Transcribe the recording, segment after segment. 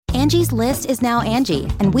Angie's List is now Angie,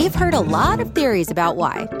 and we've heard a lot of theories about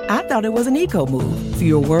why. I thought it was an eco move.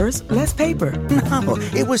 Fewer words, less paper. No,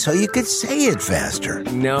 it was so you could say it faster.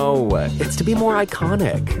 No, it's to be more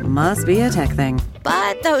iconic. Must be a tech thing.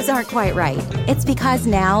 But those aren't quite right. It's because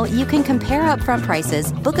now you can compare upfront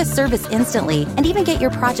prices, book a service instantly, and even get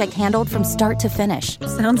your project handled from start to finish.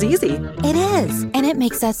 Sounds easy. It is, and it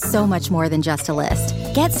makes us so much more than just a list.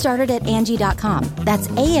 Get started at Angie.com. That's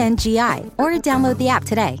ANGI, or download the app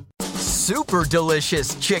today. Super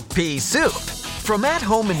delicious chickpea soup. From at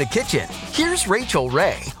home in the kitchen, here's Rachel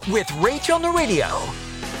Ray with Rach on the Radio.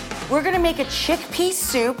 We're gonna make a chickpea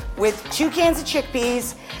soup with 2 cans of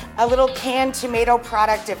chickpeas, a little canned tomato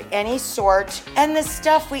product of any sort, and the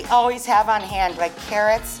stuff we always have on hand, like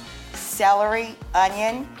carrots, celery,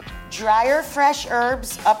 onion, dry or fresh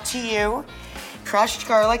herbs, up to you, crushed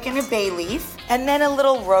garlic and a bay leaf, and then a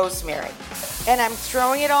little rosemary. And I'm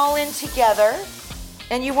throwing it all in together,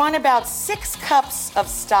 and you want about 6 cups of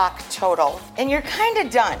stock total, and you're kind of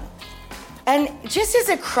done. And just as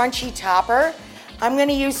a crunchy topper, I'm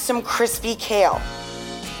gonna use some crispy kale.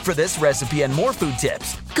 For this recipe and more food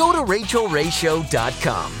tips, go to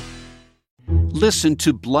RachelRayShow.com. Listen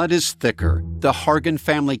to Blood is Thicker, The Hargan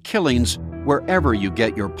Family Killings, wherever you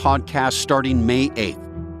get your podcast starting May 8th.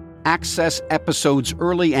 Access episodes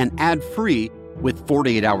early and ad-free with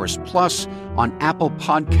 48 Hours Plus on Apple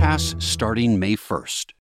Podcasts starting May 1st.